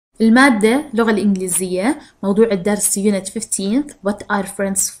المادة اللغة الإنجليزية، موضوع الدرس Unit 15 What are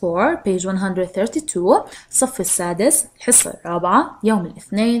friends for page 132 الصف السادس الحصة الرابعة يوم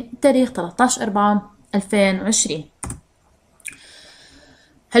الاثنين تاريخ 13/4/2020.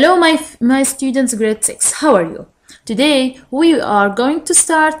 Hello my students grade 6, how are you? Today we are going to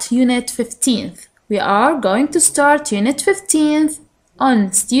start Unit 15. We are going to start Unit 15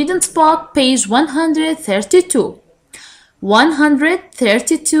 on Students Book page 132.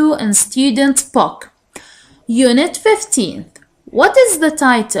 132 in Students Book. Unit 15. What is the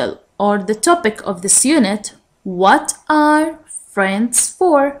title or the topic of this unit? What are friends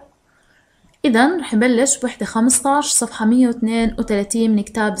for? إذن رح نبلش بوحدة 15 صفحة 132 من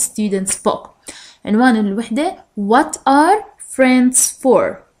كتاب Students Book. عنوان الوحدة What are friends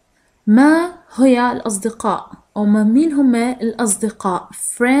for? ما هي الأصدقاء أو مين هم الأصدقاء؟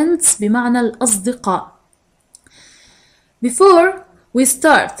 Friends بمعنى الأصدقاء. Before we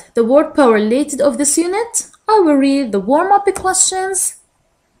start the word power related of this unit, I will read the warm-up questions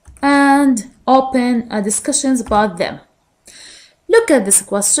and open discussions about them. Look at these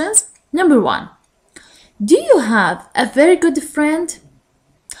questions. Number 1. Do you have a very good friend?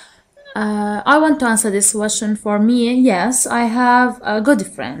 I want to answer this question for me. Yes, I have a good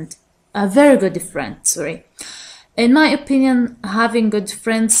friend. A very good friend, sorry. In my opinion, having good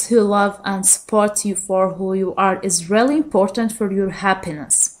friends who love and support you for who you are is really important for your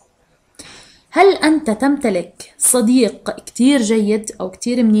happiness. هل أنت تمتلك صديق كتير جيد أو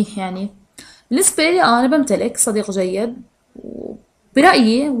كتير منيح يعني؟ بالنسبة لي أنا بمتلك صديق جيد.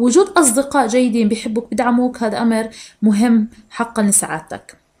 برأيي وجود أصدقاء جيدين بيحبوك بدعموك هذا أمر مهم حقا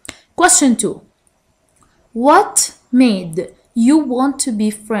لسعادتك. Question 2. What made you want to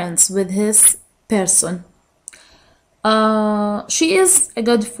be friends with this person? She is a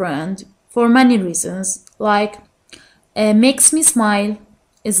good friend for many reasons, like makes me smile,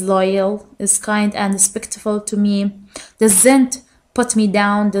 is loyal, is kind and respectful to me, doesn't put me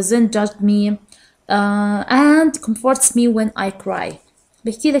down, doesn't judge me, and comforts me when I cry.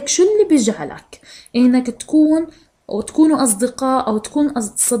 بحكي لك شو اللي بيجعلك انك تكون او تكونوا اصدقاء او تكون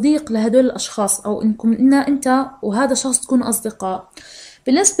صديق لهدول الاشخاص او انكم انت وهذا الشخص تكونوا اصدقاء.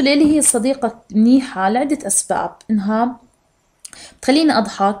 بالنسبة لي هي صديقة منيحة لعدة أسباب. إنها بتخليني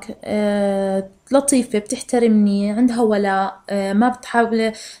أضحك، لطيفة، بتحترمني، عندها ولاء، ما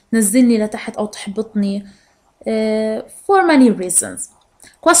بتحاول تنزلني لتحت أو تحبطني. For many reasons.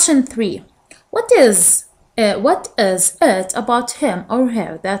 Question 3. What is it about him or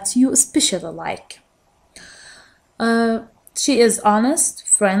her that you especially like? She is honest,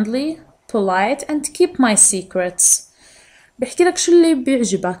 friendly, polite, and keep my secrets. بحكي لك شو اللي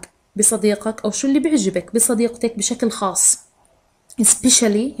بيعجبك بصديقك أو شو اللي بيعجبك بصديقتك بشكل خاص.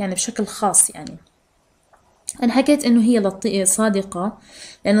 especially يعني بشكل خاص يعني. أنا حكيت إنه هي صادقة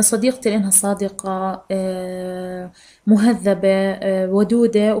لأن صديقتي لأنها صادقة، مهذبة،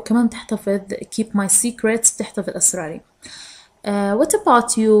 ودودة، وكمان تحتفظ keep my secrets بتحتفظ أسراري. What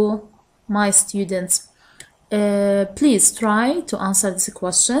about you, my students? Please try to answer these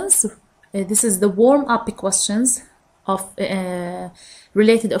questions. This is the warm-up questions of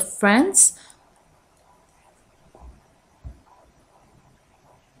related of friends.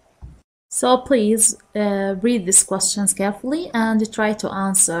 So please read these questions carefully and try to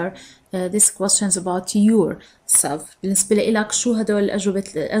answer these questions about yourself. بالنسبة لك شو هدول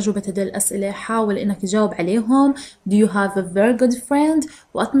أجوبة هدول الأسئلة؟ حاول إنك تجاوب عليهم. Do you have a very good friend?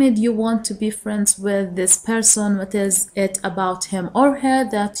 What made you want to be friends with this person? What is it about him or her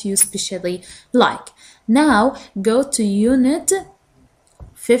that you especially like? Now go to unit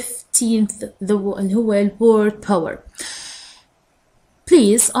 15 اللي هو word power.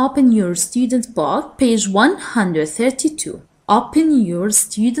 Please open your student book page 132. Open your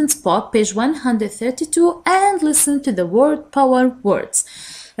student book page 132 and listen to the word power words.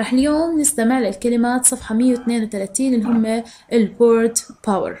 رح اليوم نستمع للكلمات صفحة 132 اللي هم word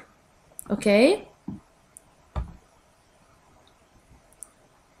power. Okay?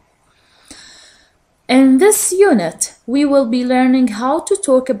 In this unit, we will be learning how to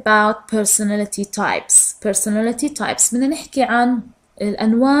talk about personality types. Personality types بدنا نحكي عن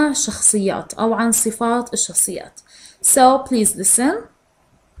الأنواع الشخصيات أو عن صفات الشخصيات. So please listen.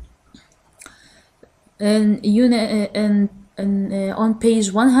 On page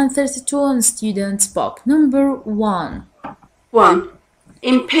 132 in Students Book. Number 1. 1.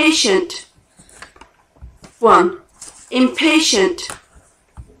 Impatient. 1. Impatient.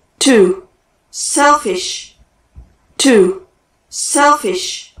 2. Selfish. 2.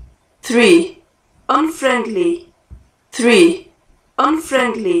 Selfish. 3. Unfriendly. 3.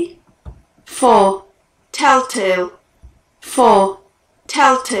 Unfriendly. 4. Telltale. 4.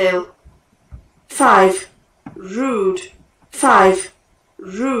 telltale. 5. Rude. 5.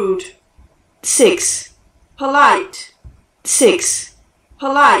 Rude. 6. Polite. 6.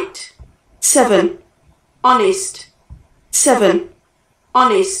 Polite. 7. Honest. 7.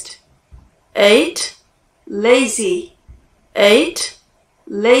 Honest. 8. Lazy. 8.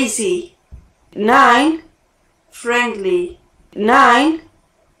 Lazy. 9. Friendly. 9.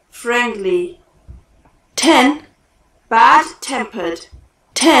 Friendly. 10. Bad-tempered.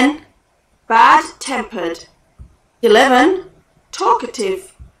 10. Bad-tempered. 11.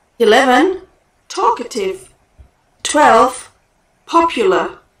 Talkative. 11. Talkative. 12.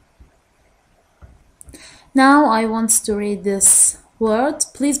 Popular. Now I want to read this word.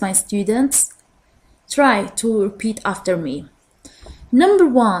 Please, my students, try to repeat after me. Number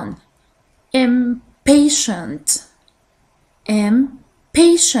 1. Impatient.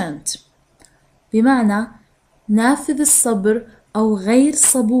 Impatient بمعنى نافذ الصبر أو غير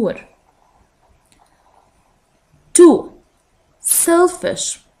صبور. 2.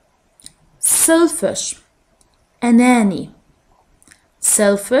 Selfish. Selfish أناني.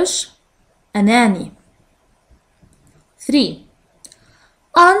 Selfish أناني. 3.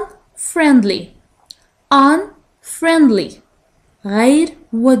 Unfriendly. Unfriendly غير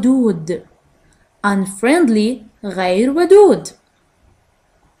ودود. Unfriendly غير ودود.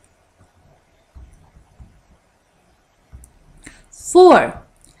 4.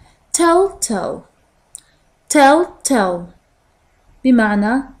 Telltale. Telltale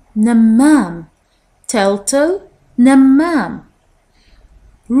بمعنى نمام. Telltale نمام.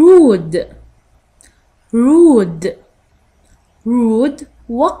 Rude. Rude. Rude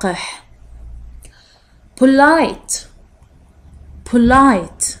وقح. Polite.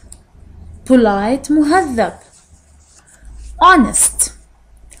 Polite. Polite مهذب. Honest.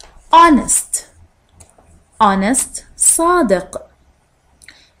 Honest. Honest صادق.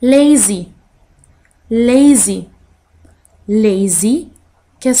 Lazy. Lazy. Lazy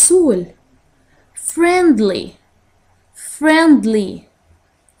كسول. Friendly. Friendly.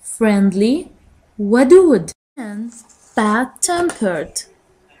 Friendly ودود. And bad-tempered.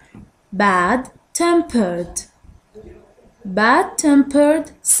 Bad-tempered.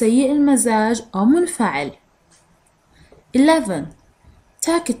 Bad-tempered سيء المزاج أو منفعل. 11.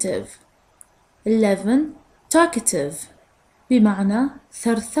 Talkative. 11. Talkative بمعنى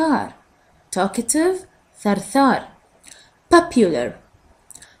ثرثار. Talkative ثرثار. Popular.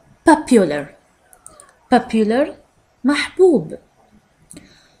 Popular. Popular محبوب.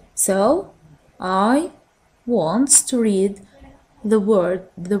 So I want to read the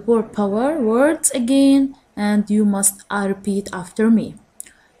word power words again, and you must repeat after me.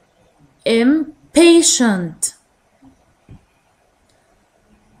 Impatient.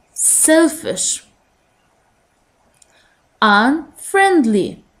 Selfish.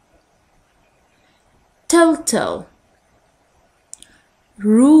 Unfriendly. Telltale.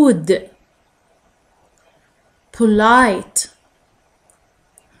 Rude. Polite.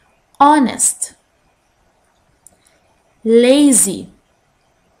 Honest. Lazy.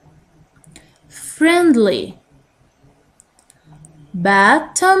 Friendly.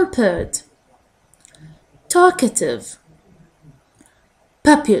 Bad-tempered. Talkative.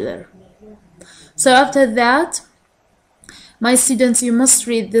 Popular. So after that, my students, you must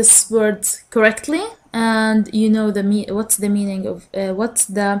read these words correctly, and you know what's the meaning of what's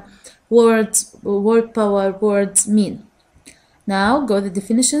the word power words mean. Now go the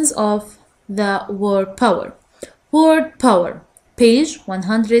definitions of the word power. Word power, page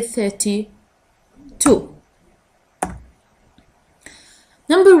 132.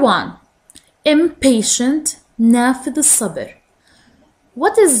 Number 1. Impatient, نافذ الصبر.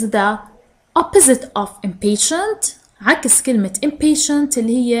 What is the opposite of impatient? عكس كلمة impatient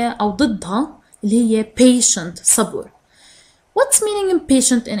اللي هي أو ضدها اللي هي patient صبور. What's meaning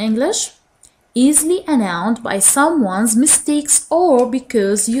impatient in English? Easily annoyed by someone's mistakes or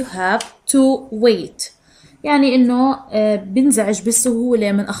because you have to wait. يعني إنه بينزعج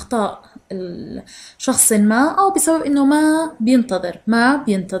بسهولة من أخطاء الشخص ما أو بسبب إنه ما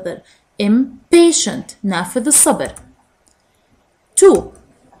بينتظر. Impatient نافذ الصبر. 2.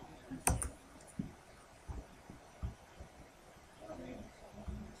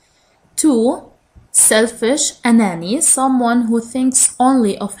 Selfish أناني someone who thinks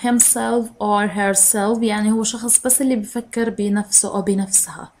only of himself or herself يعني هو شخص بس اللي بيفكر بنفسه أو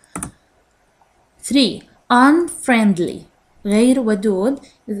بنفسها. 3. Unfriendly غير ودود.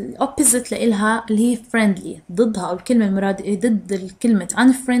 opposite لإلها اللي هي friendly ضدها أو الكلمة ضد الكلمة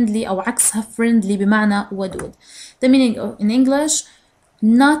unfriendly أو عكسها friendly بمعنى ودود. The meaning in English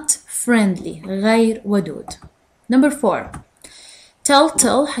not friendly غير ودود. Number 4.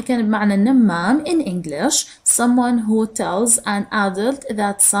 tell حكينا بمعنى النمام in English someone who tells an adult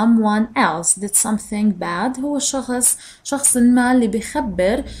that someone else did something bad هو شخص ما اللي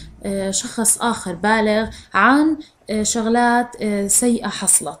بيخبر شخص آخر بالغ عن شغلات سيئة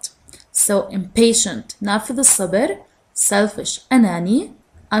حصلت. So impatient نافذ الصبر، selfish أناني،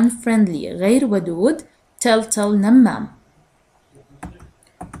 unfriendly غير ودود، tell نمام.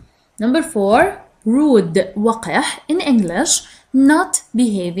 Number 4 rude وقح in English not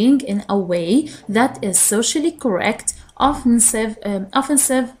behaving in a way that is socially correct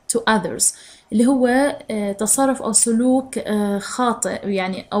offensive to others اللي هو تصرف أو سلوك خاطئ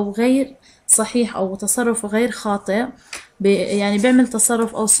يعني أو غير صحيح أو تصرف غير خاطئ يعني بيعمل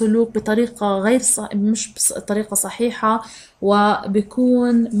تصرف أو سلوك بطريقة مش بطريقة صحيحة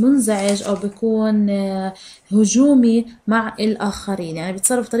وبيكون منزعج أو بيكون هجومي مع الآخرين يعني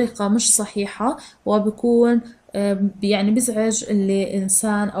بيتصرف بطريقة مش صحيحة وبيكون يعني بيزعج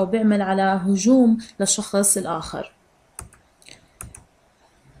الإنسان أو بيعمل على هجوم للشخص الآخر.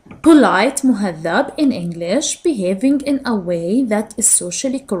 polite مهذب in English behaving in a way that is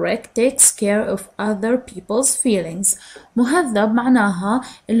socially correct takes care of other people's feelings. مهذب معناها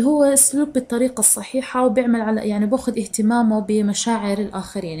اللي هو السلوك بالطريقة الصحيحة وبيعمل على يعني باخذ اهتمامه بمشاعر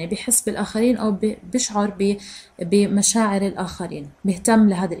الآخرين يعني بيحس بالآخرين أو بيشعر بمشاعر الآخرين بيهتم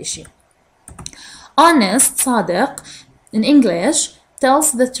لهذا الإشي. honest صادق in English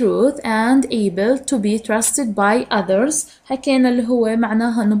tells the truth and able to be trusted by others حكينا اللي هو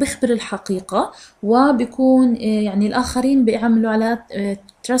معناها انه بيخبر الحقيقة وبيكون يعني الاخرين بيعملوا على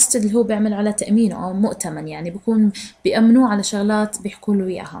trusted اللي هو بيعمل على تأمينه او مؤتمن يعني بيكون بيأمنوه على شغلات بيحكوا له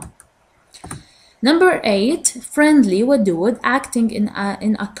اياها. Number 8 friendly ودود acting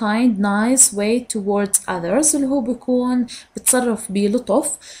in a kind nice way towards others اللي هو بيكون بتصرف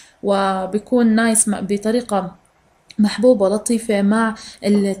بلطف وبيكون نايس بطريقة محبوبة لطيفة مع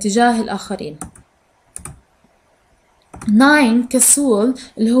الاتجاه الآخرين. 9 كسول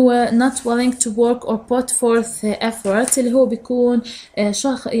اللي هو not willing to work or put forth effort اللي هو بيكون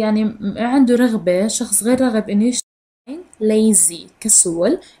شخص يعني عنده رغبة شخص غير راغب إنه يشتغل. lazy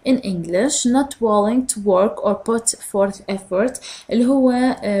كسول in English not willing to work or put forth effort اللي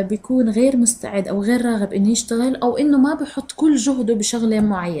هو بيكون غير مستعد أو غير راغب إنه يشتغل أو إنه ما بيحط كل جهده بشغلة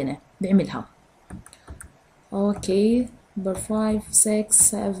معينة بيعملها. Okay, number 5, 6,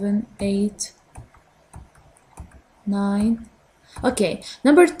 7, 8, 9. Okay,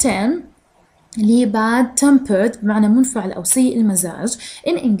 number 10 اللي هي bad tempered بمعنى منفعل أو سيء المزاج.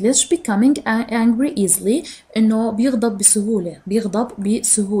 In English becoming angry easily إنه بيغضب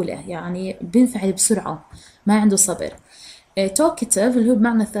بسهولة يعني بينفعل بسرعة ما عنده صبر. talkative اللي هو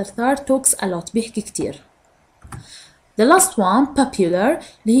بمعنى ثرثار talks a lot بيحكي كتير. The last one popular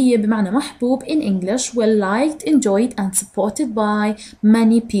اللي هي بمعنى محبوب in English well liked enjoyed and supported by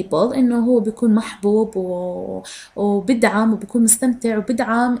many people إنه هو بيكون محبوب وبدعم وبيكون مستمتع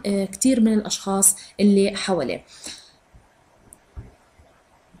وبدعم كتير من الأشخاص اللي حواليه.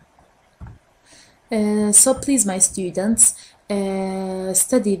 So please my students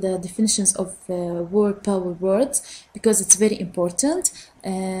study the definitions of word power words because it's very important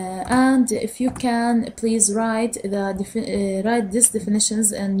and if you can please write these definitions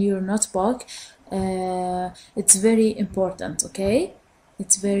in your notebook. It's very important. Okay,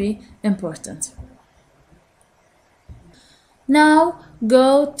 it's very important. Now go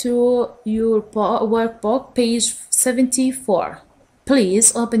to your workbook page 74. Please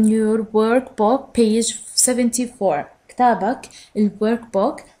open your workbook page 74. كتابك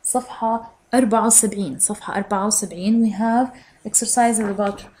الworkbook صفحة 74 we have exercises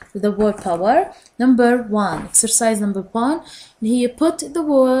about the word power. Number 1 exercise number 1 اللي هي put the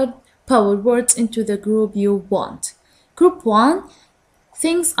word power words into the group you want. Group 1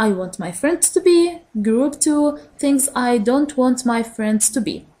 things I want my friends to be. Group 2 things I don't want my friends to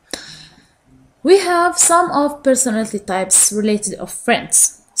be. We have some of personality types related of friends,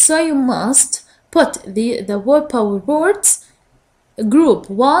 so you must put the word power words group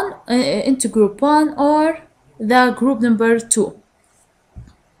 1 into group 1 or the group number 2.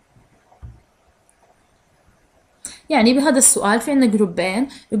 يعني بهذا السؤال في عنا جروبين.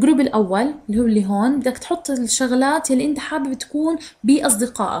 الجروب الأول اللي هون بدك تحط الشغلات اللي أنت حابب تكون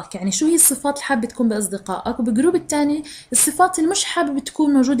بأصدقائك يعني شو هي الصفات اللي حابب تكون بأصدقائك وبالجروب الثاني الصفات اللي مش حابب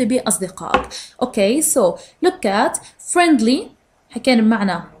تكون موجودة بأصدقائك. Okay, so look at friendly حكينا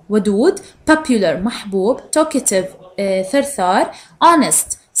بمعنى ودود. popular محبوب. talkative ثرثار.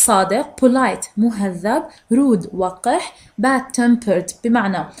 honest صادق. polite مهذب. rude وقح. bad tempered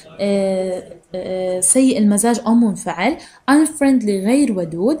بمعنى سيء المزاج أو منفعل. unfriendly غير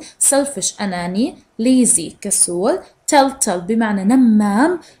ودود. selfish أناني. lazy كسول. telltale بمعنى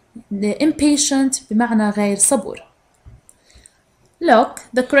نمام، impatient بمعنى غير صبور. Look,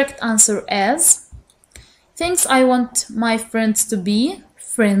 the correct answer is things I want my friends to be: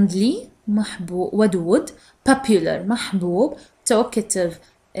 friendly محبوب ودود، popular محبوب، talkative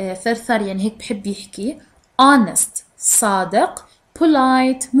ثرثر يعني هيك بحب يحكي، honest صادق،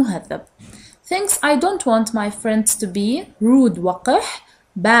 polite مهذب. Things I don't want my friends to be: rude وقح،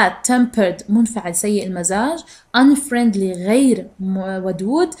 bad tempered منفعل سيء المزاج، unfriendly غير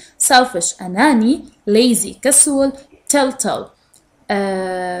ودود، selfish أناني، lazy كسول، telltale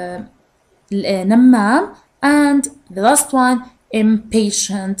نمام، and the last one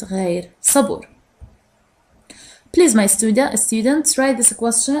impatient غير صبور. Please my students write this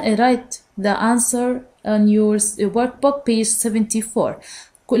question, write the answer on your workbook page 74.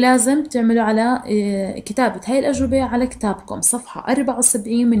 لازم تعملوا على كتابة هاي الأجوبة على كتابكم صفحة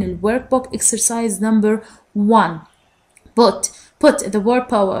 74 من ال workbook exercise number 1. Put the word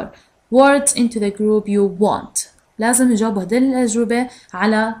power words into the group you want. لازم تجاوبوا هدول الأجوبة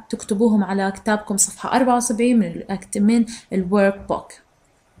على تكتبوهم على كتابكم صفحة 74 من ال workbook.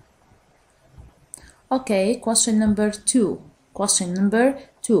 Okay, question number 2. Question number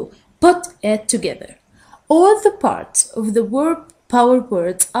 2. Put it together. All the parts of the word power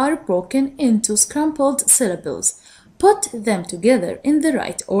words are broken into scrambled syllables. Put them together in the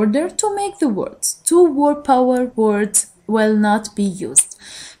right order to make the words. Two word power words will not be used.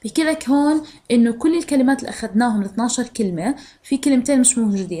 بحكي لك هون انه كل الكلمات اللي اخذناهم ال 12 كلمه في كلمتين مش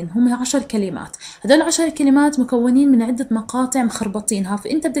موجودين، هم 10 كلمات. هدول 10 كلمات مكونين من عده مقاطع مخربطينها،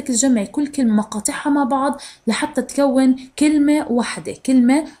 فانت بدك تجمع كل كلمه مقاطعها مع بعض لحتى تكون كلمه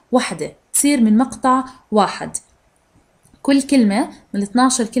واحده تصير من مقطع واحد. كل كلمة من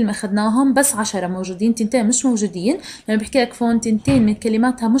 12 كلمة أخذناهم بس 10 موجودين، تنتين مش موجودين، يعني بحكي لك فون تنتين من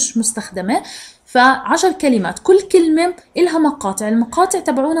كلماتها مش مستخدمة، ف10 كلمات كل كلمة إلها مقاطع، المقاطع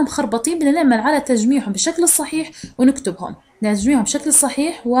تبعونا مخربطين، بدنا نعمل على تجميعهم بشكل الصحيح ونكتبهم، نجميعهم بشكل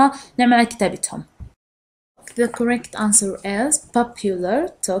الصحيح ونعمل على كتابتهم. The correct answer is popular,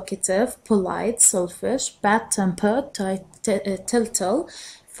 talkative, polite, selfish, bad-tempered, telltale,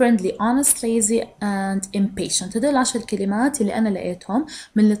 friendly, honest, lazy and impatient. هدول 10 كلمات اللي أنا لقيتهم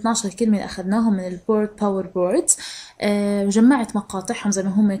من ال 12 كلمة اللي أخذناهم من ال word power words. جمعت مقاطعهم زي ما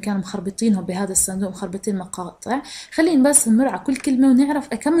هم كانوا مخربطينهم بهذا الصندوق، مخربطين مقاطع. خلينا بس نمر على كل كلمة ونعرف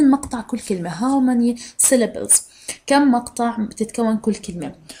كم من مقطع كل كلمة. How many syllables؟ كم مقطع بتتكون كل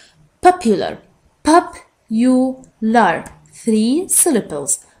كلمة. Popular, popular 3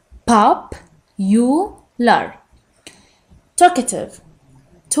 syllables. Popular. Talkative,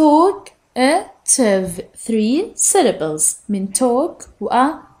 talkative 3 syllables من talk و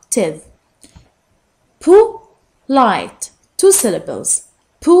tive. Polite 2 syllables.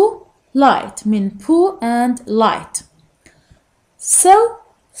 Polite من po and light.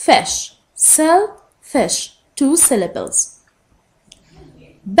 Selfish 2 syllables.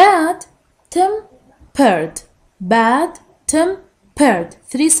 Bad-tempered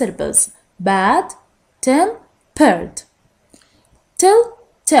 3 syllables. Bad-tempered.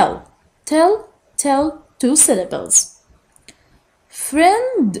 Tell 2 syllables.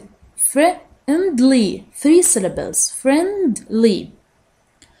 Friendly 3 syllables. Friendly.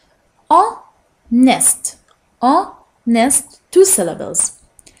 Honest 2 syllables.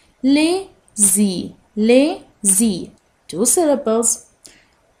 Lazy 2 syllables.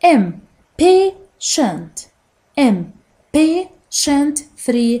 Impatient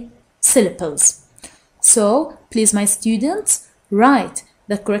 3 syllables. So please my students, write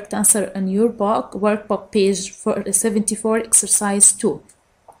the correct answer on your workbook page 74 exercise 2.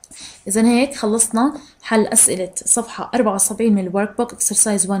 إذا هيك خلصنا حل أسئلة صفحة 74 من الوركبوك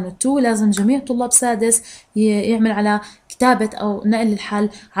exercise 1 و 2. لازم جميع طلاب سادس يعمل على كتابة أو نقل الحل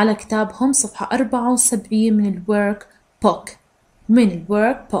على كتابهم صفحة 74 من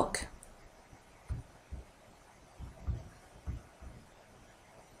الوركبوك.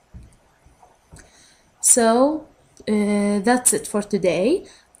 So that's it for today.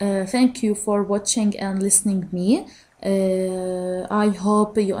 Thank you for watching and listening me. I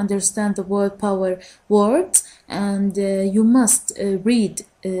hope you understand the word power words, and you must read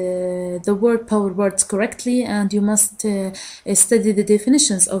the word power words correctly, and you must study the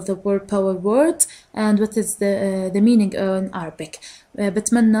definitions of the word power words and what is the meaning in Arabic.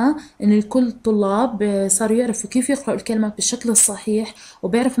 بتمنى ان الكل الطلاب صاروا يعرفوا كيف يقرأوا الكلمات بالشكل الصحيح،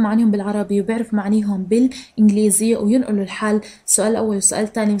 وبيعرفوا معانيهم بالعربي وبيعرفوا معانيهم بالانجليزي، وينقلوا الحل السؤال الاول والسؤال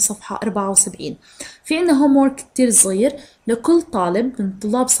الثاني من صفحة 74. في عنا هوم وورك كتير صغير لكل طالب من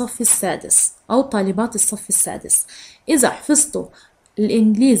طلاب صف السادس او طالبات الصف السادس. اذا حفظتوا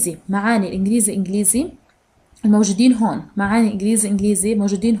الانجليزي معاني الانجليزي الموجودين هون معاني إنجليزي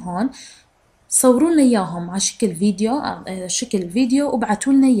موجودين هون، صوروا لنا إياهم على شكل فيديو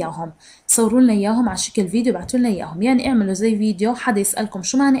وابعتوا لنا إياهم. صوروا لنا إياهم على شكل فيديو وابعتوا لنا إياهم. يعني اعملوا زي فيديو حدا يسألكم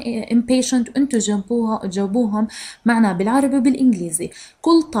شو معنى impatient وانتوا جاوبوهم معناه بالعربي وبالإنجليزي.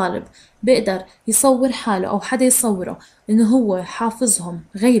 كل طالب بيقدر يصور حاله أو حدا يصوره إنه هو حافظهم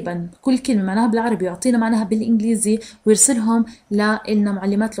غيبا كل كلمة معناها بالعربي ويعطينا معناها بالإنجليزي ويرسلهم لنا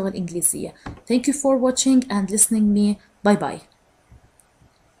معلمات اللغة الإنجليزية. Thank you for watching and listening me. Bye bye.